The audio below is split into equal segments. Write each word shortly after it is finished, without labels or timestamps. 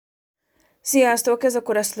Sziasztok! Ez a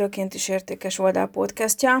Koraszülőként is értékes oldal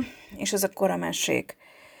podcastja, és ez a Koramesék.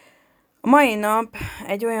 A mai nap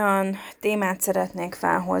egy olyan témát szeretnék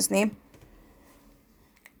felhozni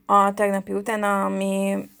a tegnapi után,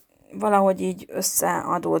 ami valahogy így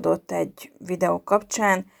összeadódott egy videó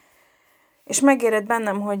kapcsán, és megérett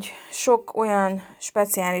bennem, hogy sok olyan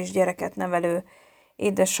speciális gyereket nevelő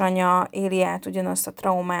édesanyja éli át ugyanazt a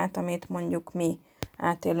traumát, amit mondjuk mi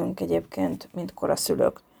átélünk egyébként, mint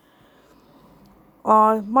koraszülők.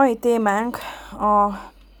 A mai témánk a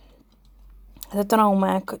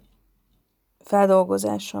traumák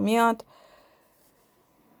feldolgozása miatt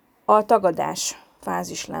a tagadás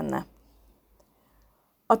fázis lenne.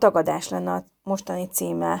 A tagadás lenne a mostani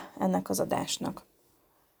címe ennek az adásnak.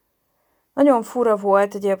 Nagyon fura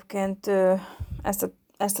volt egyébként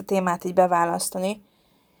ezt a témát így beválasztani,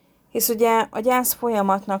 hisz ugye a gyász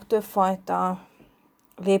folyamatnak többfajta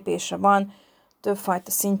lépése van,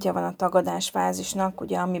 többfajta szintje van a tagadás fázisnak,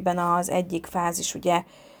 ugye, amiben az egyik fázis ugye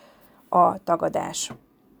a tagadás.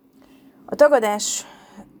 A tagadás,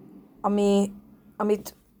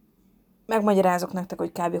 amit megmagyarázok nektek,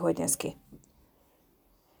 hogy kb. Hogy néz ki.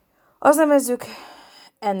 Azt nevezzük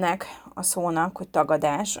ennek a szónak, hogy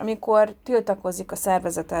tagadás, amikor tiltakozik a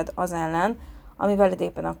szervezeted az ellen, ami veled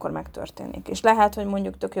éppen akkor megtörténik. És lehet, hogy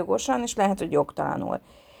mondjuk tök jogosan, és lehet, hogy jogtalanul.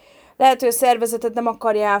 Lehet, hogy a szervezeted nem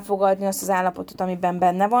akarja elfogadni azt az állapotot, amiben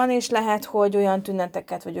benne van, és lehet, hogy olyan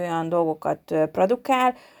tüneteket, vagy olyan dolgokat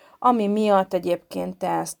produkál, ami miatt egyébként te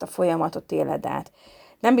ezt a folyamatot éled át.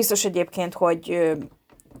 Nem biztos egyébként, hogy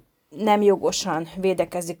nem jogosan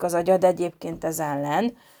védekezik az agyad egyébként ez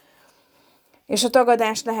ellen, és a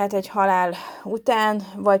tagadás lehet egy halál után,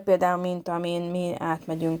 vagy például, mint amin mi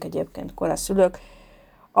átmegyünk egyébként koraszülők,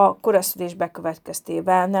 a koraszülés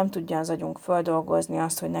bekövetkeztével nem tudja az agyunk földolgozni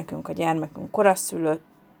azt, hogy nekünk a gyermekünk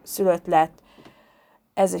koraszülött lett,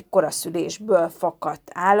 ez egy koraszülésből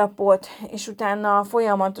fakadt állapot, és utána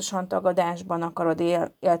folyamatosan tagadásban akarod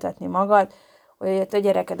éltetni magad, hogy a te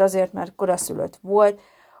gyereked azért, mert koraszülött volt,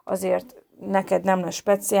 azért neked nem lesz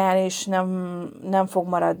speciális, nem fog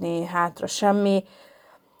maradni hátra semmi,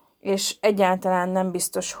 és egyáltalán nem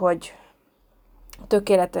biztos, hogy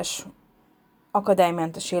tökéletes,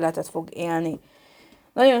 akadálymentes életet fog élni.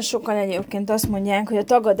 Nagyon sokan egyébként azt mondják, hogy a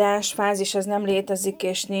tagadás fázis az nem létezik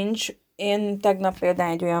és nincs. Én tegnap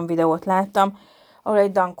például egy olyan videót láttam, ahol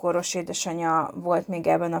egy dankoros édesanyja volt még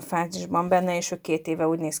ebben a fázisban benne, és ő 2 éve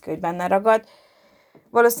úgy néz ki, hogy benne ragad.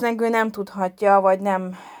 Valószínűleg ő nem tudhatja, vagy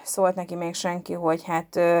nem szólt neki még senki, hogy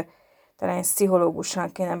talán egy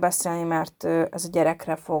pszichológussal kéne beszélni, mert ez a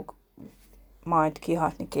gyerekre fog majd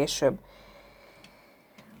kihatni később.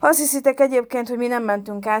 Azt hiszitek egyébként, hogy mi nem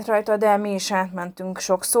mentünk át rajta, de mi is átmentünk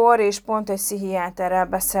sokszor, és pont egy pszichiáterrel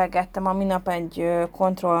beszélgettem a minap egy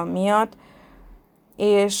kontroll miatt,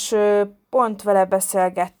 és pont vele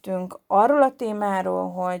beszélgettünk arról a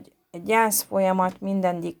témáról, hogy egy gyász folyamat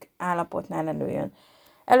mindegyik állapotnál előjön.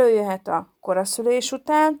 Előjöhet a koraszülés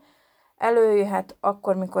után, előjöhet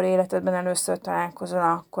akkor, mikor életedben először találkozol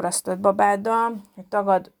a koraszülött babáddal, hogy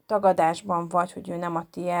tagadásban vagy, hogy ő nem a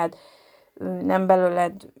tied, nem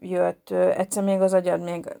belőled jött, egyszer még az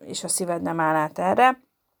agyad és a szíved nem áll át erre.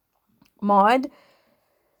 Majd,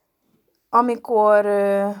 amikor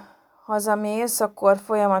hazamész, akkor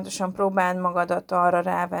folyamatosan próbáld magadat arra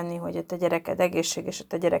rávenni, hogy a te gyereked egészséges, a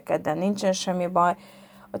te gyerekeddel nincsen semmi baj,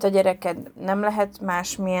 a te gyereked nem lehet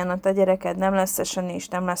másmilyen, a te gyereked nem lesz sni-s,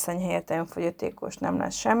 nem lesz enyhe fogyatékos, nem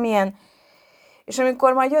lesz semmilyen. És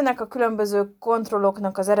amikor majd jönnek a különböző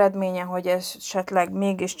kontrolloknak az eredménye, hogy esetleg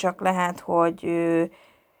mégiscsak lehet, hogy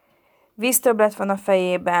víztöbblet van a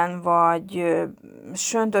fejében, vagy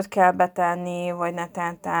söntöt kell betenni, vagy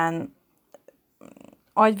netán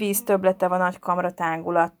agyvíztöblete van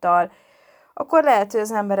agykamratágulattal, akkor lehet, hogy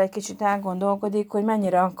az ember egy kicsit elgondolkodik, hogy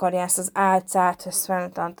mennyire akarja ezt az álcát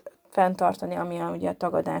fenntartani, ami ugye a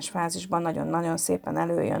tagadás fázisban nagyon-nagyon szépen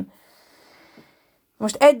előjön.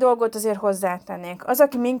 Most egy dolgot azért hozzátennék. Az,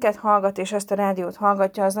 aki minket hallgat és ezt a rádiót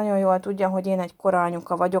hallgatja, az nagyon jól tudja, hogy én egy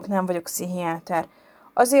koranyuka vagyok, nem vagyok pszichiáter.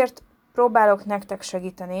 Azért próbálok nektek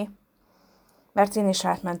segíteni, mert én is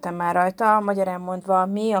átmentem már rajta. Magyarán mondva,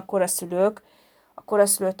 mi a koraszülők, a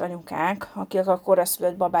koraszülött anyukák, akik a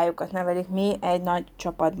koraszülött babájukat nevelik, mi egy nagy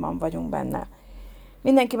csapatban vagyunk benne.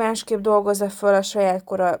 Mindenki másképp dolgozza föl a saját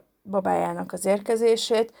kora babájának az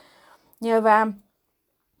érkezését. Nyilván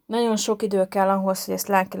nagyon sok idő kell ahhoz, hogy ezt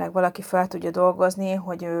lelkileg valaki fel tudja dolgozni,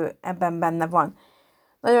 hogy ő ebben benne van.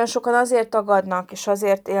 Nagyon sokan azért tagadnak, és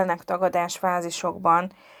azért élnek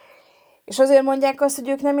tagadásfázisokban, és azért mondják azt, hogy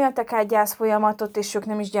ők nem éltek át gyászfolyamatot, és ők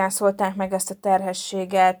nem is gyászolták meg ezt a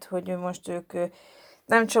terhességet, hogy most ők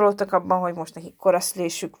nem csalódtak abban, hogy most nekik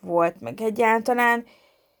koraszülésük volt, meg egyáltalán.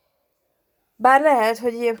 Bár lehet,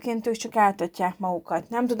 hogy egyébként ők csak áltatják magukat.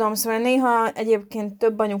 Nem tudom, szóval néha egyébként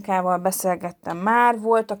több anyukával beszélgettem már,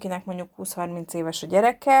 volt, akinek mondjuk 20-30 éves a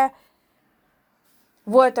gyereke,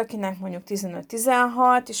 volt, akinek mondjuk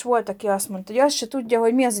 15-16, és volt, aki azt mondta, hogy azt se tudja,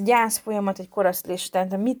 hogy mi az a gyász folyamat egy koraszülés után,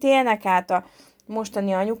 de mit élnek át a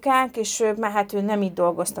mostani anyukák, és hát ő nem így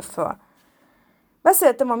dolgozta föl.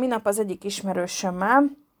 Beszéltem a minap az egyik ismerősömmel,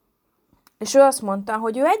 és ő azt mondta,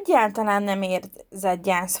 hogy ő egyáltalán nem érzett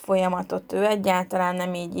gyász folyamatot, ő egyáltalán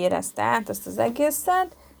nem így érezte át ezt az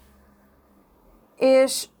egészet,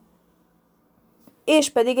 és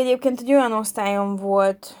pedig egyébként egy olyan osztályon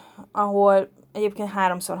volt, ahol egyébként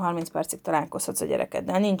 3x30 percig találkozhatsz a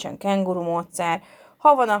gyerekeddel, nincsen kenguru módszer,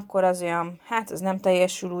 ha van, akkor az olyan, hát az nem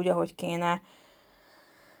teljesül úgy, ahogy kéne,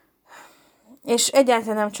 és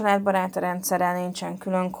egyáltalán nem családbarát a rendszere, nincsen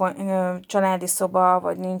külön családi szoba,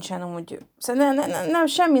 vagy nincsen úgy, szóval nem,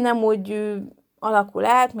 semmi nem úgy alakul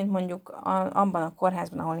át, mint mondjuk abban a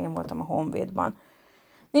kórházban, ahol én voltam a Honvédban.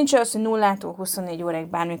 Nincs az, hogy 0-tól 24 óráig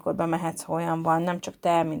bármikor bemehetsz, ha olyan van, nem csak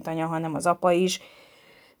te, mint anya, hanem az apa is.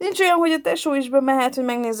 Nincs olyan, hogy a tesó is bemehet, hogy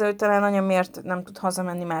megnézze, hogy talán anya miért nem tud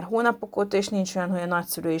hazamenni már hónapok óta, és nincs olyan, hogy a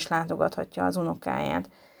nagyszülő is látogathatja az unokáját.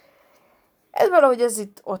 Ez valahogy ez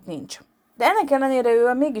itt ott nincs. De ennek ellenére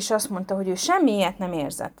ő mégis azt mondta, hogy ő semmi ilyet nem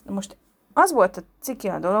érzett. Most az volt a ciki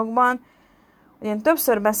a dologban, hogy én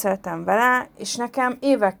többször beszéltem vele, és nekem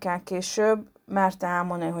évekkel később merte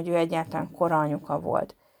elmondani, hogy ő egyáltalán koranyuka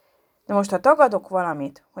volt. De most, ha tagadok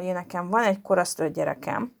valamit, hogy én nekem van egy koraszülött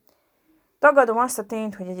gyerekem, tagadom azt a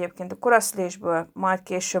tényt, hogy egyébként a koraszülésből majd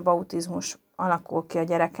később autizmus alakul ki a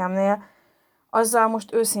gyerekemnél, azzal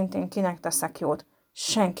most őszintén kinek teszek jót?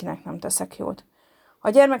 Senkinek nem teszek jót. Ha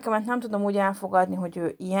a gyermekemet nem tudom úgy elfogadni, hogy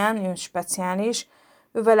ő ilyen, ő speciális,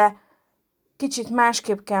 ő vele kicsit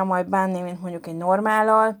másképp kell majd bánni, mint mondjuk egy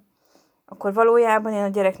normállal, akkor valójában én a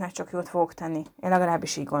gyereknek csak jót fogok tenni. Én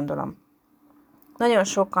legalábbis így gondolom. Nagyon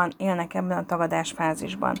sokan élnek ebben a tagadás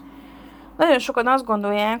fázisban. Nagyon sokan azt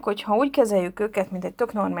gondolják, hogy ha úgy kezeljük őket, mint egy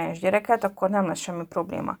tök normális gyereket, akkor nem lesz semmi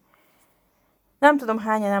probléma. Nem tudom,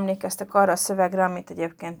 hányan emlékeztek arra a szövegre, amit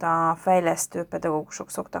egyébként a fejlesztő pedagógusok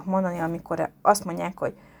szoktak mondani, amikor azt mondják,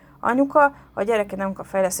 hogy anyuka, ha a gyereke nem kap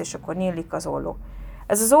fejlesztés, akkor nyílik az olló.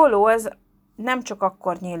 Ez az olló, ez nem csak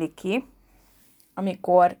akkor nyílik ki,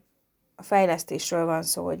 amikor a fejlesztésről van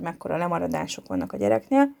szó, hogy mekkora lemaradások vannak a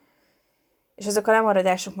gyereknél, és ezek a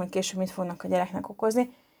lemaradások majd később mit fognak a gyereknek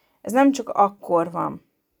okozni. Ez nem csak akkor van,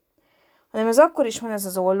 hanem ez akkor is van ez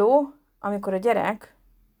az olló, amikor a gyerek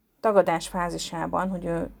tagadás fázisában,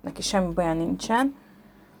 hogy neki semmi baja nincsen,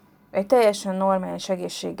 egy teljesen normális,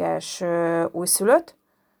 egészséges újszülött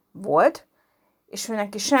volt, és ő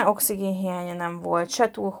neki se oxigénhiánya nem volt,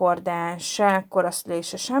 se túlhordás, se koraszülés,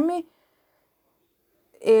 se semmi,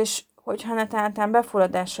 és hogyha netán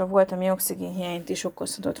befulladása volt, ami oxigénhiányt is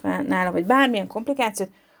okozhatott nála, vagy bármilyen komplikációt,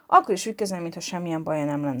 akkor is úgy kezelni, mintha semmilyen baja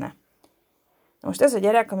nem lenne. Na most ez a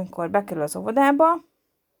gyerek, amikor bekerül az óvodába,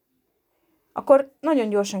 akkor nagyon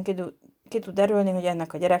gyorsan ki tud derülni, hogy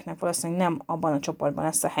ennek a gyereknek valószínűleg nem abban a csoportban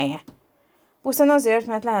lesz a helye. Pusztán azért,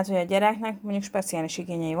 mert lehet, hogy a gyereknek mondjuk speciális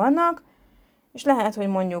igényei vannak, és lehet, hogy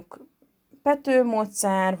mondjuk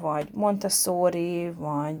petőmódszer, vagy Montessori,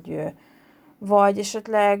 vagy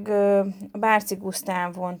esetleg Bárci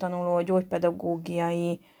Gusztávon tanuló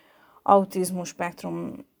gyógypedagógiai, autizmus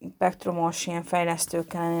spektrumos ilyen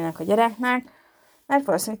fejlesztők lennének a gyereknek, mert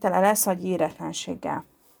valószínűleg tele lesz agyi éretlenséggel.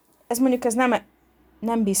 Ez mondjuk ez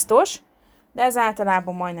nem biztos, de ez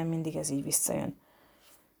általában majdnem mindig ez így visszajön.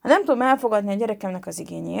 Ha nem tudom elfogadni a gyerekemnek az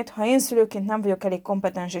igényét, ha én szülőként nem vagyok elég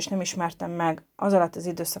kompetens és nem ismertem meg az alatt az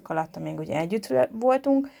időszak alatt, amíg ugye együtt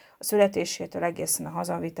voltunk, a születésétől egészen a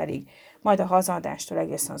hazavitelig, majd a hazaadástól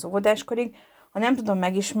egészen az óvodáskorig, ha nem tudom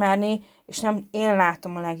megismerni, és nem én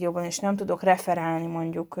látom a legjobban, és nem tudok referálni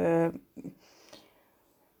mondjuk,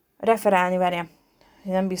 várjál,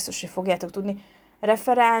 nem biztos, hogy fogjátok tudni,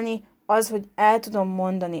 referálni az, hogy el tudom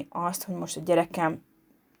mondani azt, hogy most a gyerekem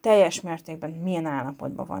teljes mértékben milyen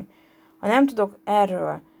állapotban van. Ha nem tudok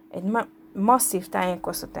erről egy masszív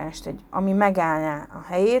tájékoztatást, ami megállná a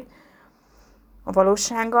helyét, a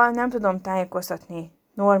valósággal, nem tudom tájékoztatni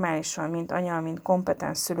normálisan, mint anya, mint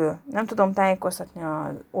kompetens szülő, nem tudom tájékoztatni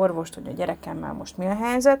az orvost, hogy a gyerekemmel most mi a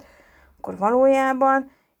helyzet, akkor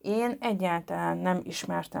valójában én egyáltalán nem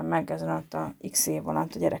ismertem meg ezen alatt a x év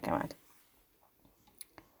alatt a gyerekemet.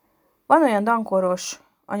 Van olyan dankoros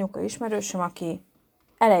anyuka ismerősöm, aki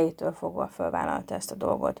elejétől fogva felvállalta ezt a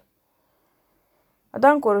dolgot. A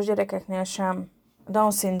dankoros gyerekeknél sem, a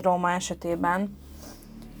Down-szindróma esetében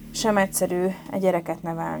sem egyszerű egy gyereket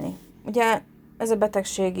nevelni. Ugye ez a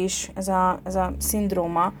betegség is, ez a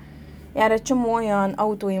szindróma jár egy csomó olyan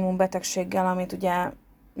autoimmun betegséggel, amit ugye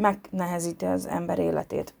megnehezíti az ember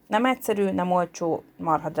életét. Nem egyszerű, nem olcsó,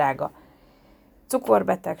 marha drága.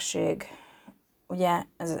 Cukorbetegség, ugye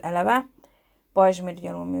ez az eleve, pajzsmirigy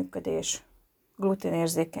alulműködés,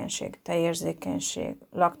 gluténérzékenység, tejérzékenység,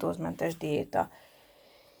 laktózmentes diéta.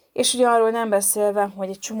 És ugye arról nem beszélve, hogy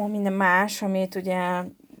egy csomó minden más, amit ugye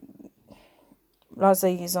laza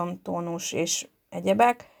izom, tónus és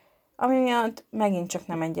egyebek, ami miatt megint csak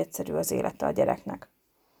nem egyszerű az élete a gyereknek.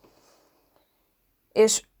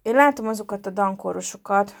 És én látom azokat a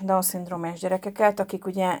Down-kórusokat, Down-szindrómás gyerekeket, akik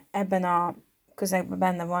ugye ebben a közegben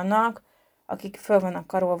benne vannak, akik föl vannak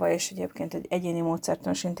karolva, és egyébként egy egyéni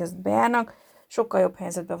módszertanos intézetbe járnak, sokkal jobb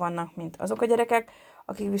helyzetben vannak, mint azok a gyerekek,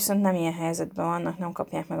 akik viszont nem ilyen helyzetben vannak, nem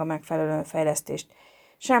kapják meg a megfelelő fejlesztést.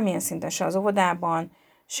 Semmilyen szinten se az óvodában,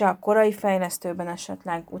 se a korai fejlesztőben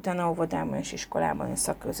esetleg, utána óvodában és iskolában, és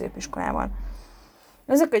szakközépiskolában.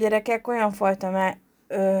 Ezek a gyerekek olyan fajta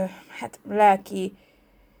lelkileg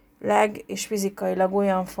és fizikailag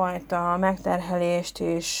olyan fajta megterhelést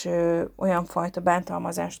és olyan fajta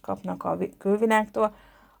bántalmazást kapnak a külvilágtól,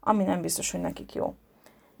 ami nem biztos, hogy nekik jó.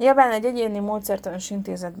 Nyilván egy egyéni módszertanos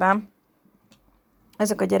intézetben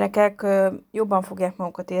ezek a gyerekek jobban fogják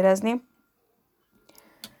magukat érezni,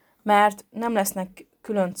 mert nem lesznek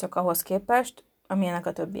különcök ahhoz képest, amilyenek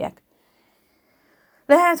a többiek.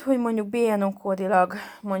 Lehet, hogy mondjuk BNO-kódilag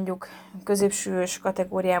mondjuk középsős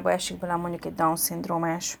kategóriába esik bele mondjuk egy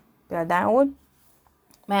Down-szindrómás például,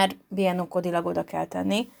 mert BNO-kódilag oda kell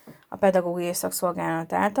tenni a pedagógiai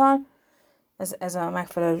szakszolgálat által, ez a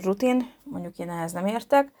megfelelő rutin, mondjuk én ehhez nem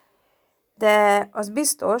értek, de az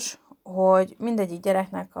biztos, hogy mindegyik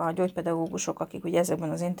gyereknek a gyógypedagógusok, akik ugye ezekben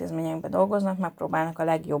az intézményekben dolgoznak, megpróbálnak a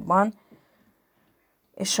legjobban,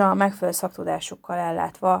 és a megfelelő szaktudásukkal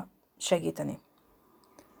ellátva segíteni.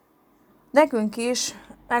 Nekünk is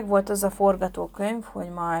megvolt az a forgatókönyv, hogy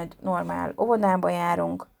majd normál óvodába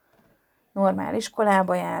járunk, normál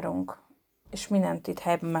iskolába járunk, és mindent itt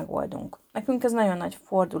helyben megoldunk. Nekünk ez nagyon nagy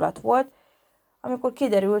fordulat volt, amikor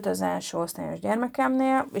kiderült az első osztályos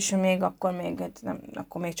gyermekemnél, és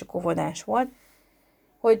akkor még csak óvodás volt,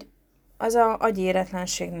 hogy az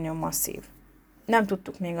agyéretlenség nagyon masszív. Nem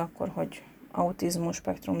tudtuk még akkor, hogy autizmus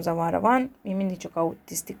spektrum zavarra van, mi mindig csak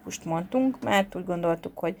autisztikust mondtunk, mert úgy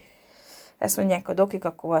gondoltuk, hogy ezt mondják a dokik,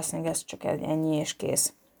 akkor valószínűleg ez csak ennyi és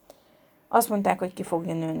kész. Azt mondták, hogy ki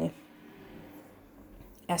fogja nőni.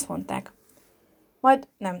 Ezt mondták. Majd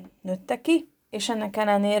nem nőtte ki, és ennek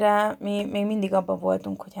ellenére mi még mindig abban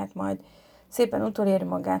voltunk, hogy hát majd szépen utoléri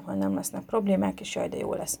magát, majd nem lesznek problémák, és jaj, de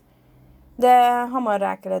jó lesz. De hamar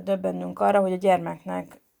rá kellett döbbennünk arra, hogy a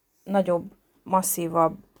gyermeknek nagyobb,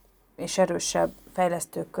 masszívabb és erősebb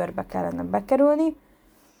fejlesztőkörbe kellene bekerülni,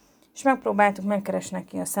 és megpróbáltuk megkeresni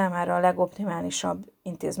neki a számára a legoptimálisabb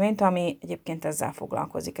intézményt, ami egyébként ezzel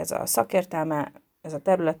foglalkozik, ez a szakértelme, ez a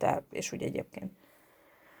területe, és úgy egyébként.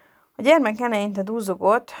 A gyermek eleinte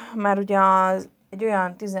dúzogott, már ugye egy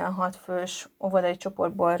olyan 16 fős óvodai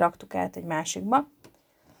csoportból raktuk át egy másikba,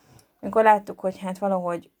 amikor láttuk, hogy hát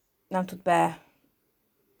valahogy nem tud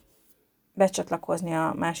becsatlakozni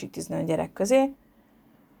a másik 15 gyerek közé.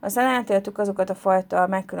 Aztán átéltük azokat a fajta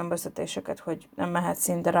megkülönböztetéseket, hogy nem mehet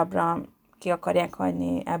színdarabra, ki akarják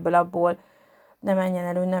hagyni ebből-abból, ne menjen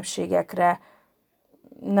el ünnepségekre,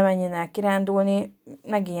 ne menjen el kirándulni,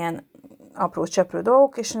 meg ilyen apró cseprő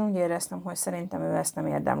dolgok, és én úgy éreztem, hogy szerintem ő ezt nem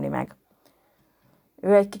érdemli meg.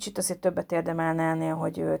 Ő egy kicsit azért többet érdemelne ennél,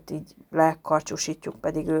 hogy őt így lekarcsúsítjuk,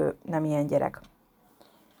 pedig ő nem ilyen gyerek.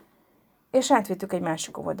 És átvittük egy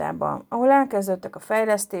másik óvodába, ahol elkezdődtek a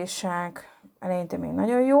fejlesztések, eleinte még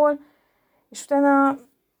nagyon jól, és utána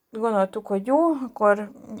gondoltuk, hogy jó,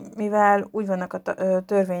 akkor mivel úgy vannak a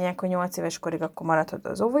törvények, hogy 8 éves korig akkor maradhat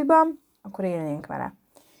az óviban, akkor élnénk vele.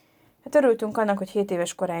 Hát örültünk annak, hogy 7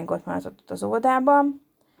 éves koráig ott maradott az óvodában,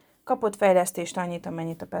 kapott fejlesztést annyit,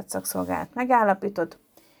 amennyit a PET szakszolgálat megállapított,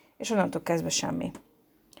 és onnantól kezdve semmi.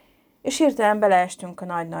 És hirtelen beleestünk a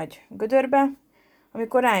nagy-nagy gödörbe,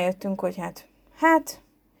 amikor rájöttünk, hogy hát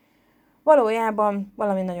valójában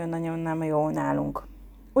valami nagyon-nagyon nem jó nálunk.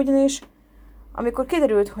 Ugyanis, amikor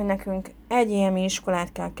kiderült, hogy nekünk egy ilyen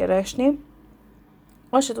iskolát kell keresni,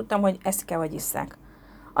 azt se tudtam, hogy eszik-e vagy isszák.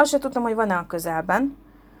 Azt se tudtam, hogy van-e a közelben.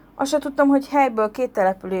 Azt se tudtam, hogy helyből 2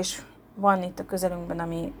 település van itt a közelünkben,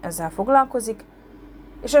 ami ezzel foglalkozik,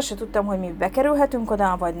 és azt se tudtam, hogy mi bekerülhetünk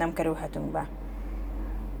oda, vagy nem kerülhetünk be.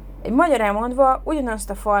 Egy magyarán mondva ugyanazt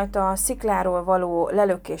a fajta szikláról való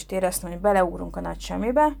lelökést éreztem, hogy beleugrunk a nagy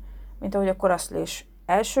semmibe, mint ahogy a koraszülés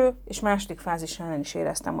első és második fázisánál is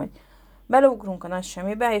éreztem, hogy Beleugrunk a nagy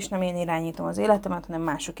semmibe, és nem én irányítom az életemet, hanem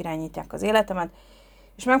mások irányítják az életemet,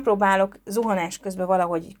 és megpróbálok zuhanás közben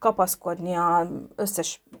valahogy kapaszkodni az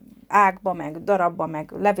összes ágba, meg darabba,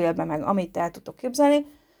 meg levélbe, meg amit el tudok képzelni,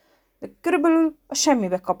 de körülbelül a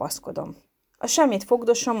semmibe kapaszkodom. A semmit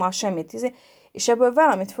fogdosom, a semmit és ebből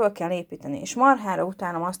valamit föl kell építeni, és marhára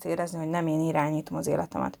utálom azt érezni, hogy nem én irányítom az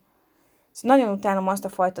életemet. Szóval nagyon utálom azt a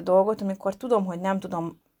fajta dolgot, amikor tudom, hogy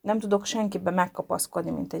nem tudok senkibe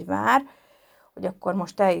megkapaszkodni, mint egy vár, hogy akkor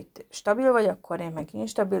most te itt stabil vagy, akkor én meg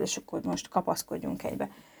instabil, és akkor most kapaszkodjunk egybe.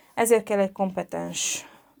 Ezért kell egy kompetens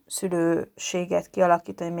szülőséget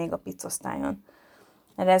kialakítani még a picosztályon.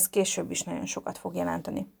 Mert ez később is nagyon sokat fog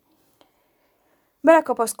jelenteni.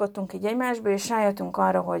 Belekapaszkodtunk így egymásba, és rájöttünk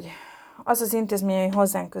arra, hogy az az intézmény, ami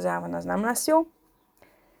hozzánk közel van, az nem lesz jó,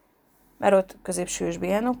 mert ott középső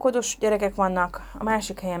BNO-kódos gyerekek vannak, a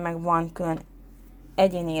másik helyen meg van külön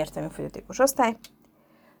egyéni értelmű fogyatékos osztály,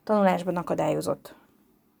 tanulásban akadályozott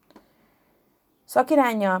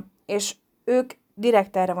szakiránnyal, és ők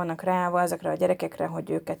direkt erre vannak ráállva ezekre a gyerekekre, hogy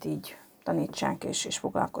őket így tanítsák és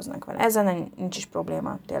foglalkoznak vele. Ezzel nincs is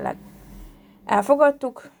probléma, tényleg.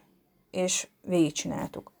 Elfogadtuk, és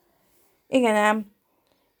végigcsináltuk. Igen ám,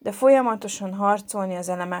 de folyamatosan harcolni az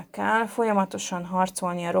elemekkel, folyamatosan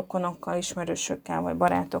harcolni a rokonokkal, ismerősökkel, vagy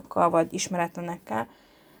barátokkal, vagy ismeretlenekkel,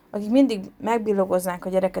 akik mindig megbillogozzák a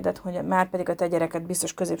gyerekedet, hogy már pedig a te gyereket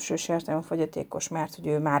biztos középsős értelmű fogyatékos, mert hogy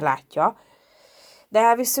ő már látja. De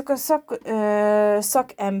elvisszük a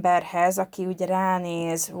szakemberhez, aki ugye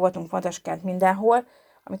ránéz, voltunk madaskát mindenhol,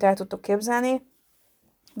 amit el tudtok képzelni,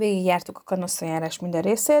 végigjártuk a kanosszajárás minden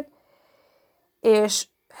részét, és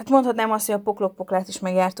hát mondhatnám azt, hogy a poklok-poklát is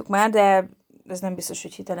megjártuk már, de ez nem biztos,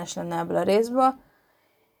 hogy hiteles lenne ebből a részből.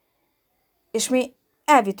 És mi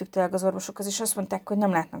elvittük tényleg az orvosokhoz, és azt mondták, hogy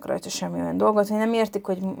nem látnak rajta semmi olyan dolgot, hogy nem értik,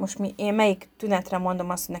 hogy most én melyik tünetre mondom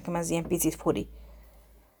azt, hogy nekem ez ilyen picit furi.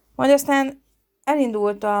 Majd aztán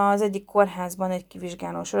elindult az egyik kórházban egy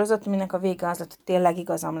kivizsgáló sorozat, aminek a vége az lett, hogy tényleg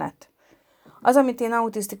igazam lett. Az, amit én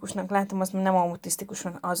autisztikusnak láttam, az nem autisztikus,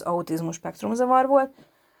 az autizmus spektrumzavar volt,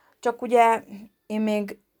 csak ugye én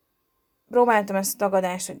még próbáltam ezt a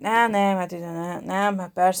tagadást, hogy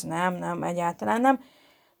nem, persze nem, egyáltalán nem,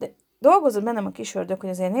 de dolgozott bennem a kis ördög, hogy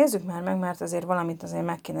azért nézzük már meg, mert azért valamit azért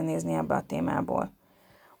meg kéne nézni ebbe a témából.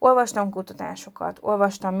 Olvastam kutatásokat,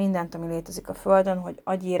 olvastam mindent, ami létezik a Földön, hogy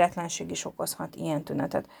agyi éretlenség is okozhat ilyen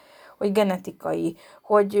tünetet, hogy genetikai,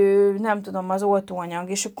 hogy nem tudom, az oltóanyag,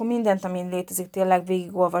 és akkor mindent, ami létezik, tényleg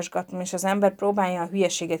végigolvasgattam, és az ember próbálja a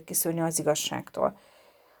hülyeséget kiszűrni az igazságtól.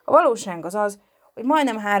 A valóság az, hogy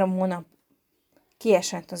majdnem 3 hónap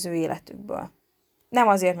kiesett az ő életükből. Nem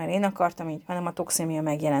azért, mert én akartam így, hanem a toxémia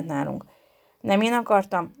megjelent nálunk. Nem én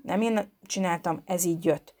akartam, nem én csináltam, ez így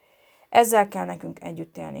jött. Ezzel kell nekünk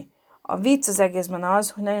együtt élni. A vicc az egészben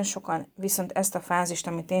az, hogy nagyon sokan viszont ezt a fázist,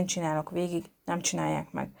 amit én csinálok végig, nem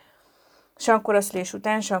csinálják meg. Se a koraszülés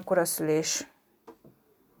után, se a koraszülés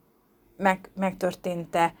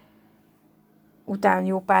megtörténte után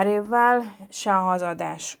jó pár évvel, se a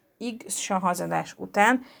hazadásig, se a hazadás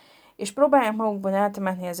után, és próbálják magukban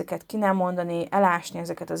eltemetni ezeket, ki nem mondani, elásni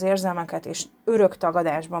ezeket az érzelmeket, és örök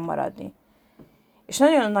tagadásban maradni. És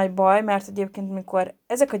nagyon nagy baj, mert egyébként, mikor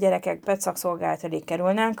ezek a gyerekek petszakszolgálat elé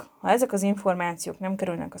kerülnek, ha ezek az információk nem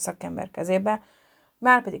kerülnek a szakember kezébe,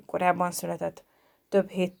 már pedig korábban született, több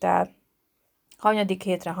héttel, hanyadik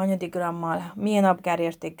hétre, hanyadik grammal, milyen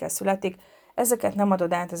abgárértékkel születik, ezeket nem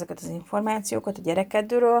adod át, ezeket az információkat a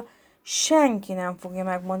gyerekedről, senki nem fogja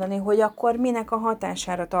megmondani, hogy akkor minek a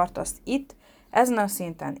hatására tartasz itt, ezen a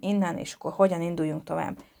szinten, innen, és akkor hogyan induljunk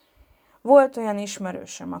tovább. Volt olyan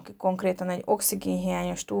ismerősöm, aki konkrétan egy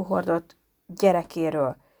oxigénhiányos túlhordott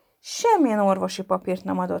gyerekéről semmilyen orvosi papírt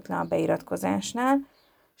nem adott le a beiratkozásnál,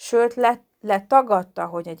 sőt letagadta,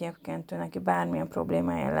 hogy egyébként ő neki bármilyen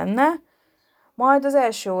problémája lenne, majd az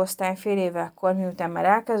első osztály fél évekor, miután már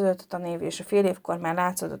elkezdődött a tanév, és a fél évkor már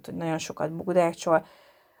látszódott, hogy nagyon sokat bugdácsol,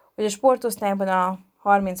 hogy a sportosztályban a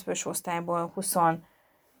 30 fős osztályból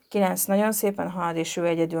 29 nagyon szépen halad, és ő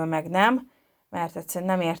egyedül meg nem, mert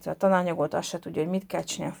egyszerűen nem érti a tananyagot, azt se tudja, hogy mit kell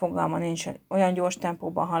csinálni, fogalma nincs, olyan gyors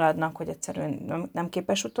tempóban haladnak, hogy egyszerűen nem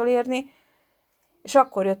képes utolérni. És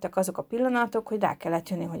akkor jöttek azok a pillanatok, hogy rá kellett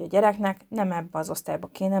jönni, hogy a gyereknek nem ebbe az osztályba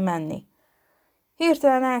kéne menni.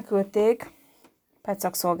 Hirtelen elküldték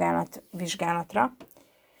petszakszolgálat vizsgálatra,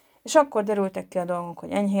 és akkor derültek ki a dolgok,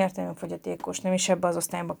 hogy enyhe értelmű fogyatékos, nem is ebbe az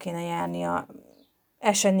osztályba kéne járnia,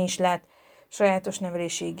 sni-s lett, sajátos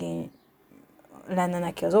nevelési igény lenne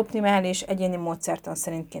neki az optimális, egyéni módszertan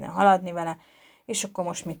szerint kéne haladni vele, és akkor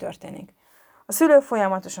most mi történik? A szülő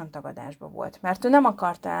folyamatosan tagadásba volt, mert ő nem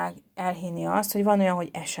akarta elhinni azt, hogy van olyan,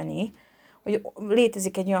 hogy sni, hogy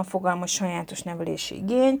létezik egy olyan fogalmas sajátos nevelési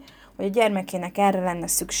igény, hogy a gyermekének erre lenne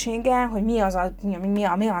szüksége, hogy mi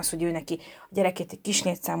az, hogy ő neki a gyerekét egy kis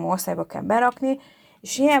létszámú osztályba kell berakni,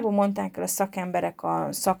 és hiába mondták el a szakemberek, a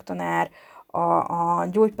szaktanár, a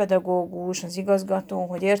gyógypedagógus, az igazgató,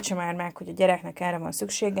 hogy értse már meg, hogy a gyereknek erre van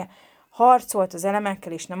szüksége, harcolt az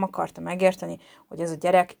elemekkel, és nem akarta megérteni, hogy ez a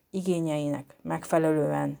gyerek igényeinek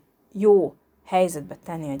megfelelően jó helyzetbe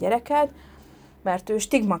tenni a gyereket, mert ő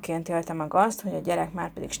stigmaként élte meg azt, hogy a gyerek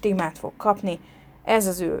már pedig stigmát fog kapni,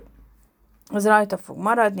 az rajta fog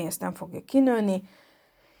maradni, ezt nem fogja kinőni,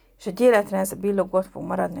 és egy életre ez a billag ott fog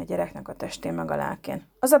maradni a gyereknek a testén meg a lelkén.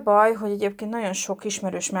 Az a baj, hogy egyébként nagyon sok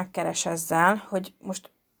ismerős megkeres ezzel, hogy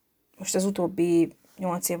most az utóbbi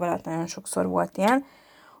 8 év alatt nagyon sokszor volt ilyen,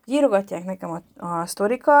 hogy írogatják nekem a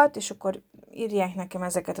sztorikat, és akkor írják nekem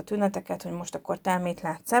ezeket a tüneteket, hogy most akkor te mit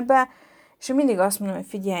látsz ebbe, és én mindig azt mondom, hogy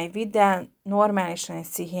figyelj, vidd el normálisan egy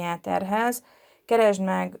pszichiáterhez, keresd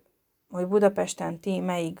meg, hogy Budapesten ti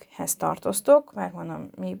melyikhez tartoztok, mert mondom,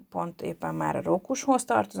 mi pont éppen már a Rókushoz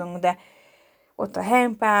tartozunk, de ott a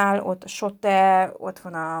Heimpál, ott a Sote, ott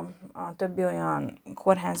van a többi olyan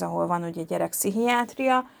kórház, ahol van ugye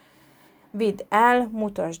gyerekpszichiátria, vidd el,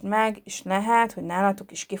 mutasd meg, és lehet, hogy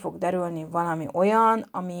nálatok is ki fog derülni valami olyan,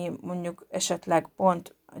 ami mondjuk esetleg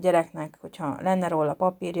pont a gyereknek, hogyha lenne róla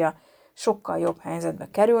papírja, sokkal jobb helyzetbe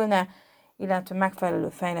kerülne, illetve megfelelő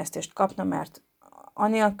fejlesztést kapna, mert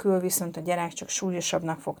anélkül viszont a gyerek csak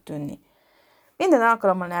súlyosabbnak fog tűnni. Minden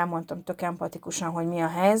alkalommal elmondtam tök empatikusan, hogy mi a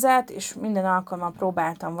helyzet, és minden alkalommal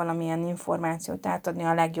próbáltam valamilyen információt átadni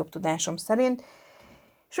a legjobb tudásom szerint,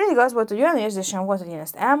 és mindig az volt, hogy olyan érzésem volt, hogy én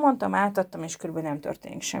ezt elmondtam, átadtam, és körülbelül nem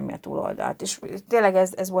történik semmi a túloldalt. És tényleg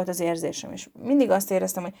ez volt az érzésem, és mindig azt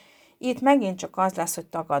éreztem, hogy itt megint csak az lesz, hogy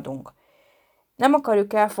tagadunk. Nem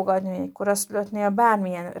akarjuk elfogadni, hogy egy koraszülöttnél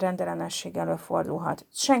bármilyen rendellenesség előfordulhat.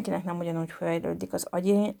 Senkinek nem ugyanúgy fejlődik az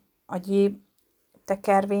agyi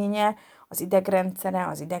tekervénye, az idegrendszere,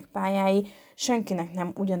 az idegpályái, senkinek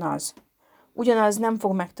nem ugyanaz. Ugyanaz nem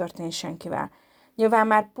fog megtörténni senkivel. Nyilván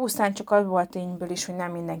már pusztán csak az volt tényből is, hogy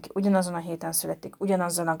nem mindenki ugyanazon a héten születik,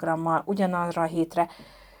 ugyanazzal a grammal, ugyanarra a hétre,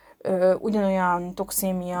 ugyanolyan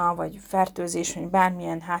toxémia, vagy fertőzés, vagy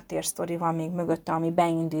bármilyen háttérsztori van még mögötte, ami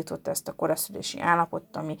beindított ezt a koraszülési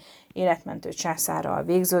állapotot, ami életmentő császárral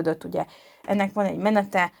végződött, ugye. Ennek van egy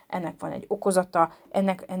menete, ennek van egy okozata,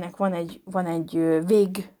 ennek van egy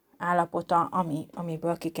végállapota,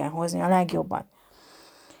 amiből ki kell hozni a legjobbat.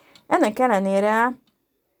 Ennek ellenére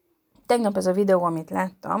tegnap ez a videó, amit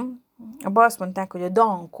láttam, abban azt mondták, hogy a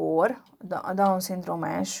Down-kór, a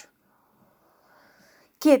Down-szindrómás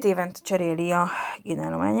 2 évente cseréli a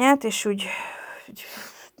génállományát, és úgy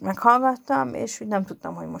meghallgattam, és úgy nem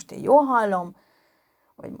tudtam, hogy most én jól hallom,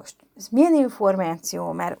 vagy most ez milyen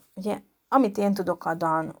információ, mert ugye amit én tudok a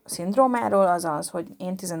Down-szindrómáról, az az, hogy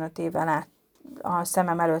én 15 éve a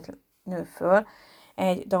szemem előtt nő föl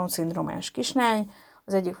egy Down-szindrómás kislány,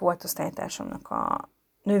 az egyik volt osztálytársamnak a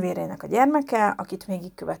nővérének a gyermeke, akit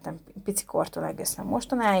végigkövettem picikortól egészen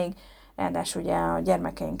mostanáig, ráadásul ugye a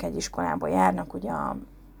gyermekeink egy iskolába járnak, ugye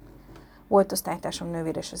volt osztálytársam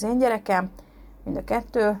nővér és az én gyerekem, mind a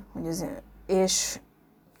kettő, és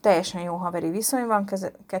teljesen jó haveri viszony van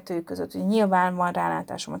kettőjük között, hogy nyilván van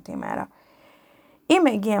rálátásom a témára. Én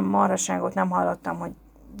még ilyen marhaságot nem hallottam, hogy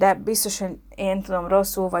de biztos, hogy én tudom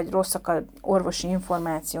rosszul, vagy rosszak a orvosi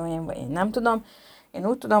információim, vagy én nem tudom. Én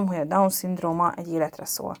úgy tudom, hogy a Down-szindróma egy életre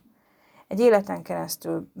szól. Egy életen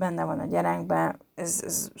keresztül benne van a gyerekben,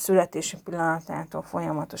 ez születési pillanatától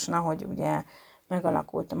folyamatosan, ahogy ugye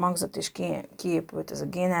megalakult a magzat, és kiépült ez a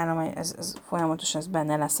génállomány, ez folyamatosan ez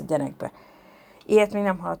benne lesz a gyerekbe. Ilyet még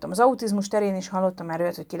nem hallottam. Az autizmus terén is hallottam már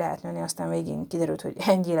olyat, hogy ki lehet nőni, aztán végén kiderült, hogy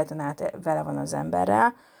ennyi életen át vele van az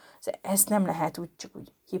emberrel. Ezt nem lehet csak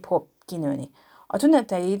úgy hip-hop kinőni. A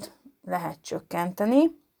tüneteit lehet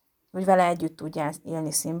csökkenteni, hogy vele együtt tudjál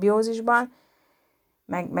élni szimbiózisban,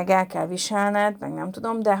 meg el kell viselned, meg nem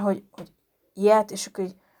tudom, de hogy ilyet, és akkor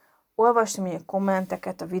így olvastam így a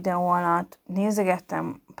kommenteket a videó alatt,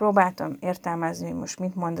 nézegettem, próbáltam értelmezni, hogy most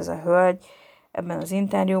mit mond ez a hölgy ebben az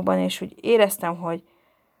interjúban, és úgy éreztem, hogy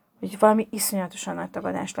valami iszonyatosan nagy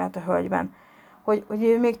tagadást lát a hölgyben, hogy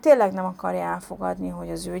ő még tényleg nem akarja elfogadni, hogy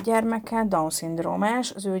az ő gyermeke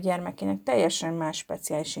Down-szindrómás, az ő gyermekének teljesen más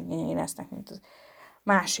speciális igényei lesznek, mint az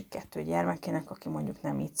másik 2 gyermekének, aki mondjuk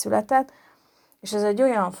nem így született. És ez egy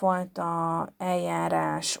olyan fajta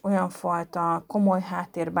eljárás, olyan fajta komoly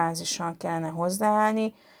háttérbázissal kellene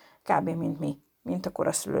hozzáállni, kb. Mint mi, mint a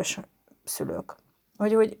koraszülős szülők.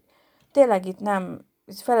 Hogy tényleg itt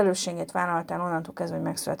felelősséget vállaltál onnantól kezdve, hogy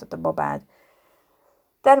megszületett a babád.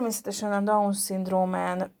 Természetesen a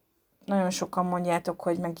Down-szindrómán nagyon sokan mondjátok,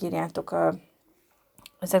 hogy megírjátok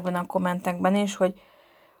ezekben a kommentekben is,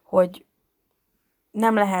 hogy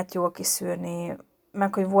nem lehet jól kiszűrni,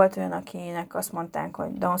 meg hogy volt olyan, akinek azt mondták,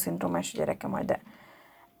 hogy Down-szindrómás gyereke, majd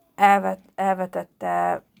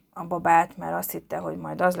elvetette a babát, mert azt hitte, hogy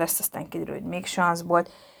majd az lesz, aztán kiderül, hogy mégse az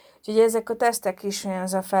volt. Úgyhogy ezek a tesztek is olyan,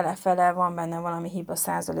 az a fele-fele, van benne valami hiba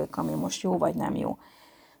százalék, ami most jó vagy nem jó.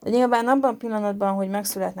 De nyilván abban a pillanatban, hogy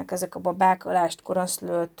megszületnek ezek a babák, alást,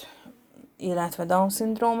 koraszülőt, illetve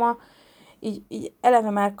Down-szindróma, így eleve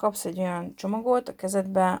már kapsz egy olyan csomagot a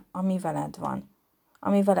kezedbe, ami veled van.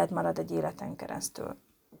 Ami veled marad egy életen keresztül.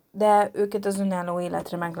 De őket az önálló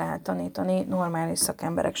életre meg lehet tanítani normális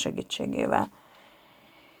szakemberek segítségével.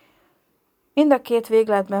 Mind a két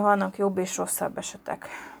végletben vannak jobb és rosszabb esetek.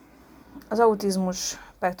 Az autizmus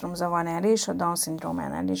spektrumzavarnál is, a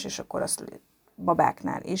Down-szindrómánál is, és a koraszülő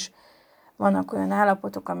babáknál is vannak olyan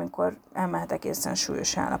állapotok, amikor elmehet egészen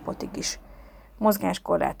súlyos állapotig is.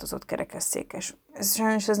 Mozgáskorlátozott, kerekesszékes. Ez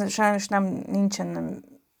sajnos nincsen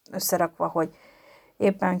összerakva, hogy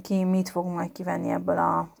éppen ki mit fog majd kivenni ebből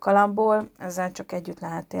a kalapból, ezzel csak együtt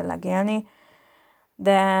lehet tényleg élni.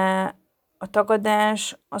 De a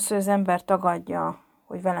tagadás, az, hogy az ember tagadja,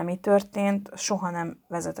 hogy vele mi történt, soha nem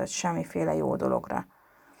vezetett semmiféle jó dologra.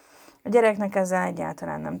 A gyereknek ezzel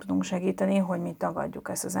egyáltalán nem tudunk segíteni, hogy mi tagadjuk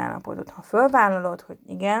ezt az állapotot. Ha fölvállalod, hogy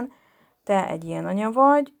igen, te egy ilyen anya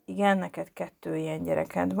vagy, igen, neked 2 ilyen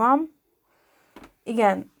gyereked van,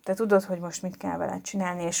 igen, te tudod, hogy most mit kell veled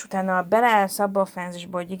csinálni, és utána beleállsz abba a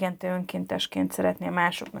fázisba, hogy igen, te önkéntesként szeretnél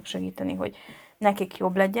másoknak segíteni, hogy nekik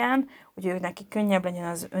jobb legyen, hogy ők nekik könnyebb legyen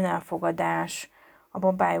az önelfogadás, a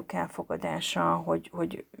babájuk elfogadása,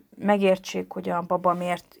 hogy megértsék, hogy a baba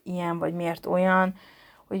miért ilyen, vagy miért olyan,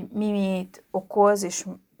 hogy mit okoz, és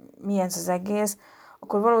mi ez az egész,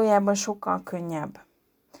 akkor valójában sokkal könnyebb.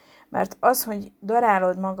 Mert az, hogy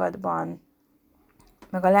darálod magadban,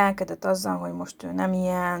 meg a lelkedet azzal, hogy most ő nem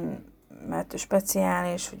ilyen, mert ő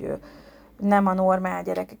speciális, hogy ő nem a normál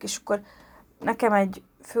gyerekek, és akkor nekem egy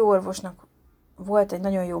főorvosnak volt egy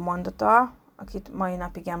nagyon jó mondata, akit mai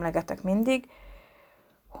napig emlegetek mindig,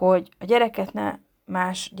 hogy a gyereket ne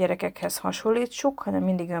más gyerekekhez hasonlítsuk, hanem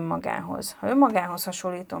mindig önmagához. Ha önmagához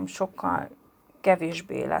hasonlítom, sokkal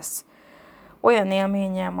kevésbé lesz olyan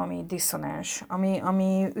élményem, ami diszonáns,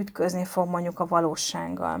 ami ütközni fog mondjuk a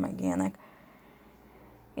valósággal, meg ilyenek.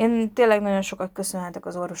 Én tényleg nagyon sokat köszönhetek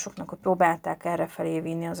az orvosoknak, hogy próbálták errefelé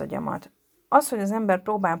vinni az agyamat. Az, hogy az ember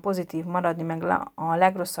próbál pozitív maradni, meg a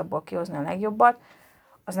legrosszabbból kihozni a legjobbat,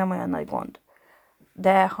 az nem olyan nagy gond.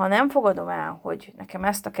 De ha nem fogadom el, hogy nekem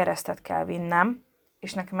ezt a keresztet kell vinnem,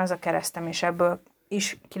 és nekem ez a keresztem, és ebből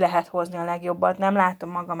is ki lehet hozni a legjobbat, nem látom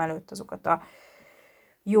magam előtt azokat a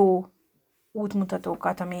jó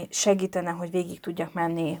útmutatókat, ami segítene, hogy végig tudjak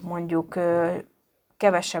menni, mondjuk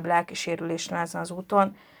kevesebb lelkisérülésre ezen az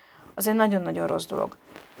úton, az egy nagyon-nagyon rossz dolog.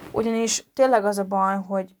 Ugyanis tényleg az a baj,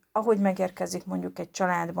 hogy ahogy megérkezik mondjuk egy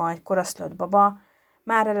családban egy koraszülött baba,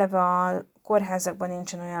 már eleve a kórházakban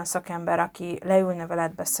nincsen olyan szakember, aki leülne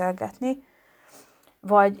veled beszélgetni,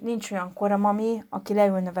 vagy nincs olyan koramami, aki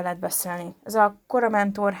leülne veled beszélni. Ez a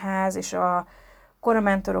koramentorház és a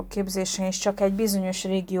koramentorok képzése is csak egy bizonyos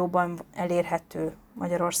régióban elérhető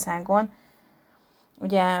Magyarországon.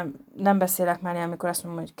 Ugye nem beszélek mellé, amikor azt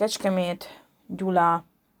mondom, hogy Kecskemét, Gyula,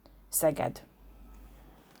 Szeged.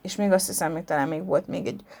 És még azt hiszem, hogy talán még volt még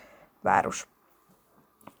egy város.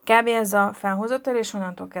 Kb. Ez a felhozatal, és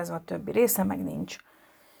onnantól kezdve a többi része meg nincs.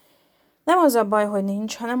 Nem az a baj, hogy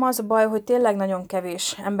nincs, hanem az a baj, hogy tényleg nagyon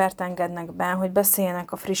kevés embert engednek be, hogy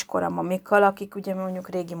beszéljenek a friss koramamikkal, akik ugye mondjuk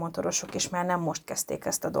régi motorosok, és már nem most kezdték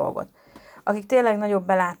ezt a dolgot. Akik tényleg nagyobb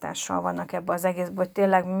belátással vannak ebbe az egészben, hogy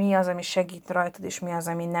tényleg mi az, ami segít rajtad, és mi az,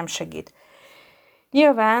 ami nem segít.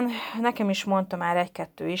 Nyilván nekem is mondta már 1-2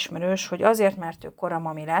 ismerős, hogy azért, mert ő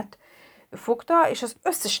koramami lett, ő fogta, és az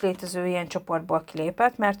összes létező ilyen csoportból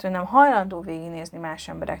kilépett, mert ő nem hajlandó végignézni más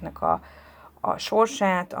embereknek a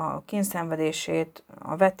sorsát, a kínszenvedését,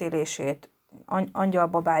 a vetélését,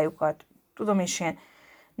 angyalbabájukat, tudom is én,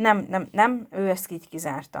 nem, ő ezt így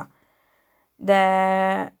kizárta.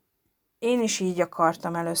 De én is így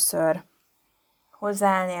akartam először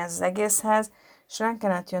hozzáállni ez az egészhez, és rá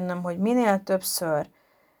kellett jönnöm, hogy minél többször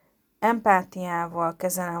empátiával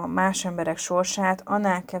kezelem a más emberek sorsát,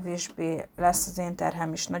 annál kevésbé lesz az én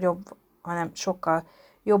terhem is nagyobb, hanem sokkal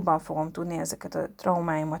jobban fogom tudni ezeket a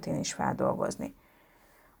traumáimat én is feldolgozni.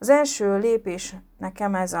 Az első lépés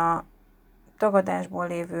nekem ez a tagadásból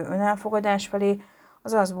lévő önelfogadás felé,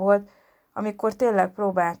 az az volt, amikor tényleg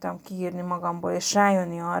próbáltam kiírni magamból, és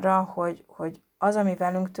rájönni arra, hogy az, ami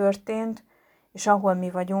velünk történt, és ahol mi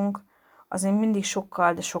vagyunk, az még mindig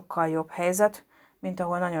sokkal, de sokkal jobb helyzet, mint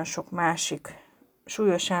ahol nagyon sok másik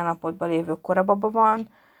súlyos állapotban lévő korababa van,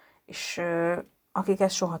 és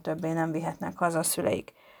akiket soha többé nem vihetnek haza a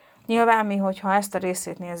szüleik. Nyilván mi, hogyha ezt a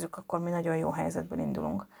részét nézzük, akkor mi nagyon jó helyzetből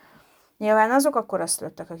indulunk. Nyilván azok a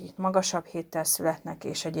koraszülöttek, akik magasabb héttel születnek,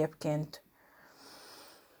 és egyébként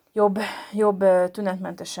jobb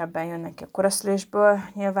tünetmentesebben jönnek ki a koraszülésből,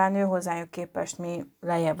 nyilván ő hozzájuk képest mi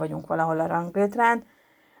lejjebb vagyunk valahol a ranglétrán,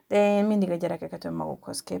 de én mindig a gyerekeket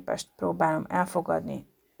önmagukhoz képest próbálom elfogadni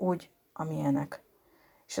úgy, amilyenek.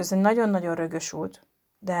 És ez egy nagyon-nagyon rögös út,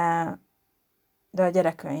 de a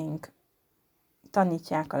gyerekeink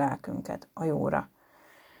tanítják a lelkünket a jóra.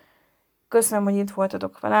 Köszönöm, hogy itt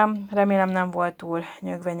voltatok velem, remélem nem volt túl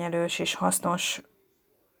nyögvenyelős és hasznos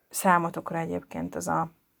számotokra egyébként ez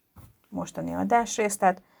a mostani adásrész,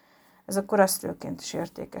 tehát ez a Koraszülőként is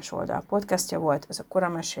értékes oldal podcastja volt, ez a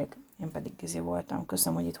Koramesék, én pedig Gizi voltam.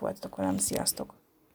 Köszönöm, hogy itt voltatok velem, sziasztok!